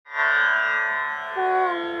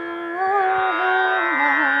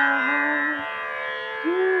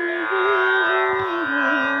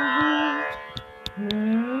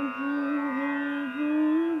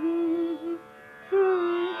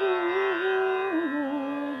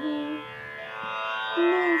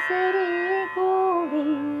निसरे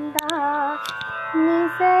गोविंदा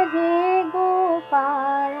निसरे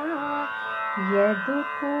गोपाळा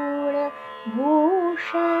यदुकुळ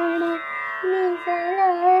भूषण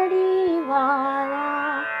निसरडी वाळा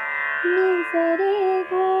निसरे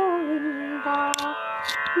गोविंदा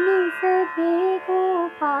निसरे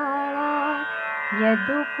गोपाळा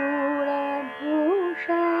यदुकुळ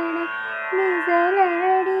भूषण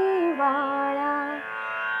निसरडी वाळा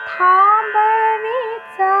थांबवी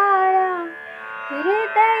चाळा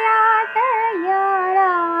हृदयात याळा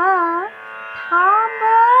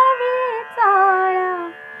थांबवी चाळा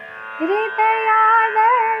हृदयात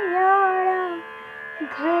याळा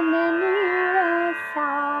घन नीळ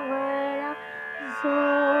सावळा जो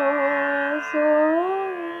जो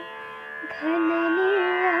घन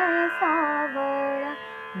नीळ सावळा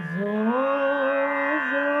जो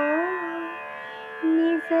जो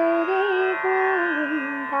निसरे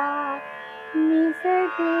गोविंदा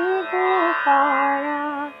निसरे गोपाळा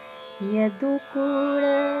यदुकुळ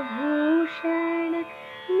भूषण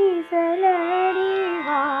निसरडी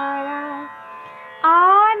वाळा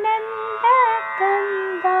आनंद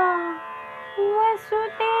कंदा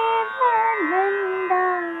वसुदेव नंदा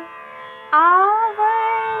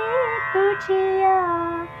आवरी तुझिया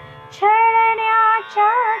छळण्याचा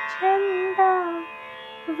छंदा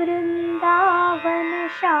वृंदावन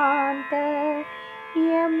शांत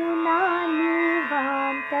यमुना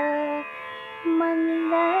निवांत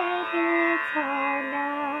मंदरे झाला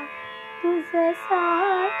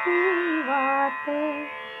तुझसाठी वाट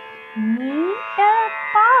मीठ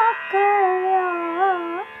पाकळ्या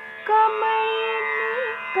कमळीनी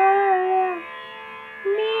कळ्या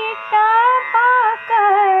मीठ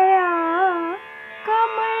पाकळ्या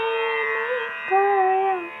कमळीनी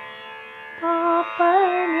कळ्या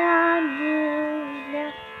पापण्या नील्या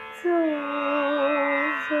जो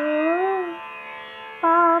जो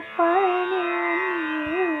पापण्या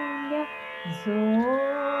नील्या जो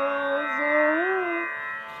जो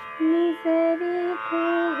निसरे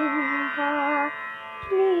गोविंदा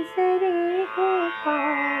निसरे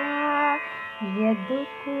गोपाळा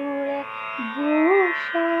यदुकुळ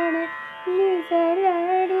भूषण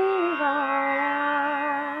निसरडी वाळा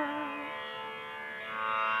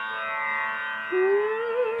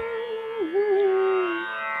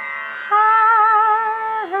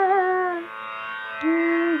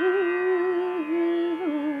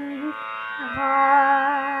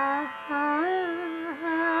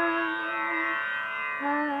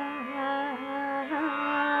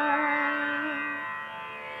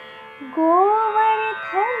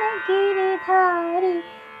गोवर्धन गिरिधारी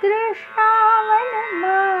कृष्णावन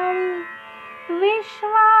माळी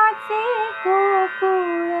विश्वाचे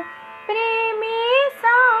गोकुळ प्रेमी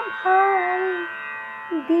सांभाळी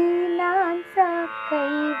दीनांचा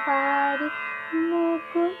कैवारी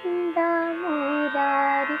मुकुंदा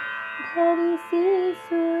मुरारी धरिसी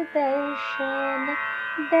सुदर्शन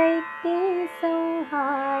दैत्य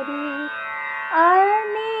संहारी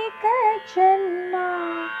अनेक जन्मा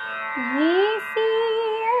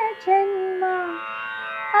येसीय जन्मा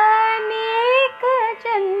अनेक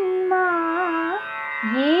जन्मा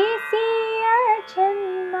येसीय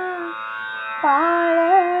जन्मा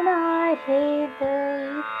पाळणारे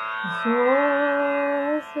दै जो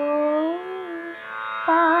जो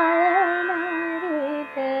पाळणारे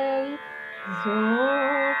दै जो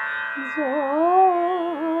जो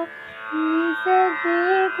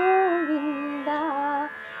निसरे गोविंदा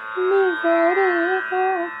निसरे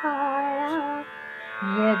गोपाळा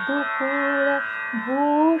यदुकुळ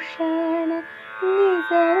भूषण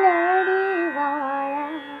निसरडी वाळा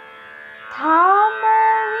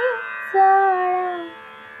थांबवी चाळा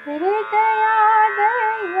हृदयात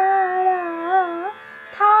याळा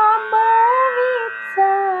थांबवी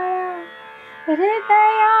चाळा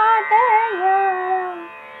हृदयात याळा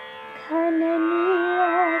घन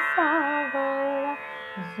नीळ सावळा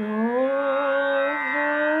जो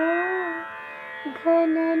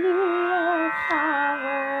घन नीळ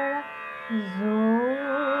सावळा जो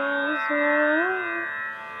जो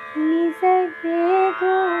निसरे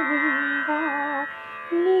गोविंदा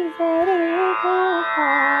निसरे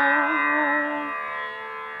गोपाळा.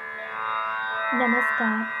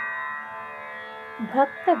 नमस्कार.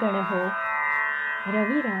 भक्तगण हो,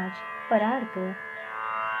 रविराज पराडकर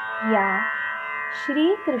या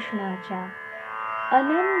श्रीकृष्णाच्या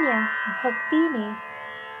अनन्य भक्तीने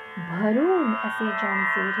भरून असे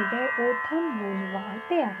ज्यांचे हृदय ओथंबून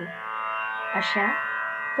वाहते आहे अशा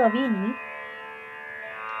कवींनी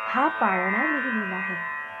हा पाळणा लिहिलेला आहे.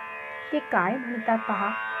 ते काय म्हणतात पहा.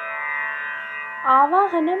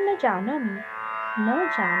 आवाहनम न जानामि न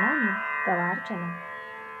जानामि तवार्चनम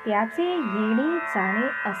त्याचे येणे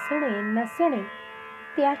जाणे असणे नसणे,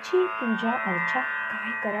 त्याची पूजा अर्चा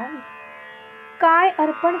काय करावी, काय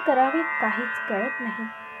अर्पण करावे काहीच कळत नाही.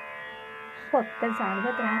 फक्त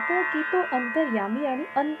जाणवत राहतं की तो अंतर्यामी आणि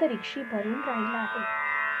अंतरिक्षी भरून राहिला आहे.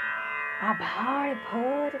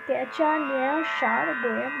 आभाळभर त्याच्या निळाशार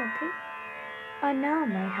डोळ्यामध्ये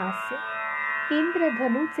अनामय हास्य,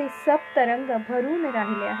 इंद्रधनुचे सप्तरंग भरून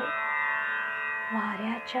राहिले आहे.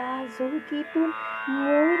 वाऱ्याच्या झुळकीतून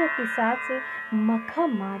मोर पिसाचे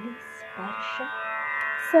मखमाली स्पर्श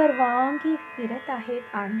सर्वांगी फिरत आहेत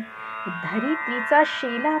आणि धरित्रीचा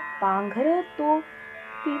शेला पांघरत तो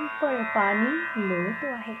पिंपळ पाणी लोळतो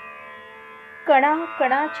आहे. कणा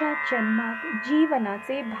कणाच्या जन्मात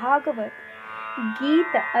जीवनाचे भागवत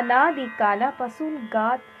गीत अनादि कालापासून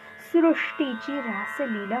गात सृष्टीची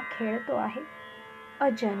रासलीला खेळतो आहे.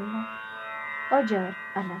 अजन्म अजर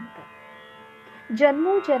अनंत,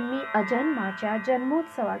 जन्मोजन्मी अजन्माच्या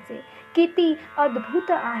जन्मोत्सवाचे किती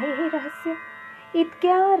अद्भुत आहे हे रहस्य.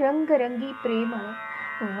 इतक्या रंगरंगी प्रेमळ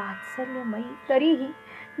वात्सल्यमयी तरीही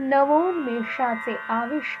नवोन्मेषाचे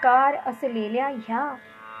आविष्कार असलेल्या ह्या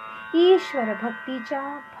ईश्वर भक्तीच्या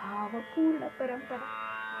भावपूर्ण परंपरा,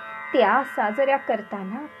 त्या साजऱ्या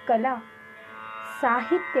करताना कला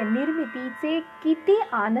साहित्य निर्मितीचे किती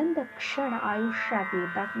आनंद क्षण आयुष्यात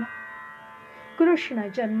येतात ना. कृष्ण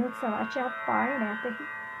जन्मोत्सवाच्या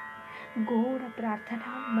पाळण्यातही गोड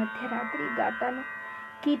प्रार्थना मध्यरात्री गाताना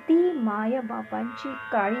किती मायबापांची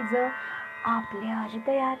काळीज आपल्या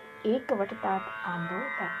हृदयात एकवटतात,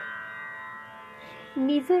 आंदोलतात.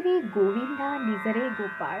 निजरे गोविंदा निजरे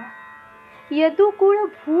गोपाळा, यदुकुळ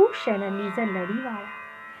भूषण निज लढीवाळा,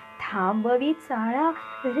 थांबवी चाळा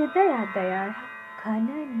हृदया दयाळा, घन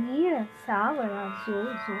नीळ सावळा जो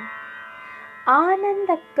जो,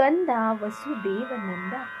 आनंद कंदा वसुदेव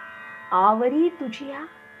नंदा, आवरी तुझिया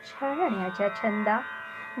छळण्याच्या छंदा,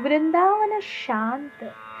 वृंदावन शांत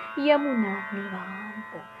यमुना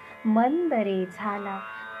निवांत, मंदरे झाला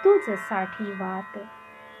तुझ साठी वात,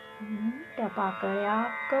 मीठ पाकळ्या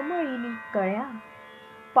कमळीनी कळ्या,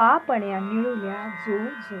 पापण्या निळुल्या जो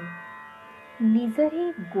जो,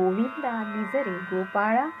 निजरे गोविंदा निजरे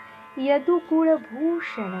गोपाळा, यदुकुळ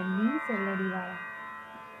भूषण निज लढीवाळा.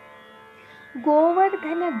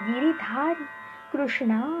 गोवर्धन गिरिधारी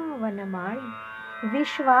कृष्णा वनमाळी,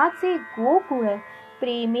 विश्वाचे गोकुळ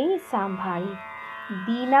प्रेमे सांभाळी,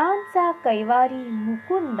 दीनांचा कैवारी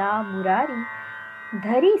मुकुंदा मुरारी,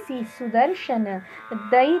 धरिसी सुदर्शन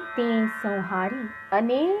दैत्ये संहारी,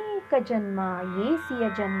 अनेक जन्मा येसिय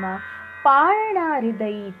जन्मा पाळणा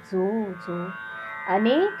हृदयी जो जो,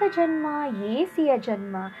 अनेक जन्मा येसिय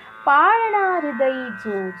जन्मा पाळणा हृदयी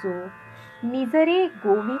जो जो, निजरे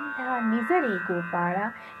गोविंदा निजरे गोपाळा,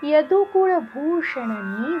 यदुकुळ भूषण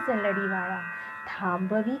निज लढीवाळा,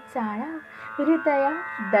 थांबवी चाळा हृदया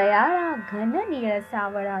दयाळा, घन नीळ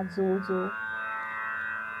सावळा जो जो.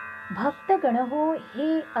 भक्तगण हो,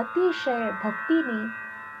 हे अतिशय भक्तीने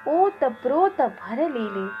ओतप्रोत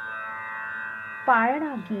भरलेले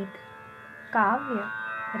पाळणा गीत काव्य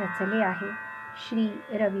रचले आहे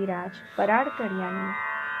श्री रविराज पराडकर यांनी.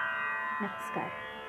 नमस्कार.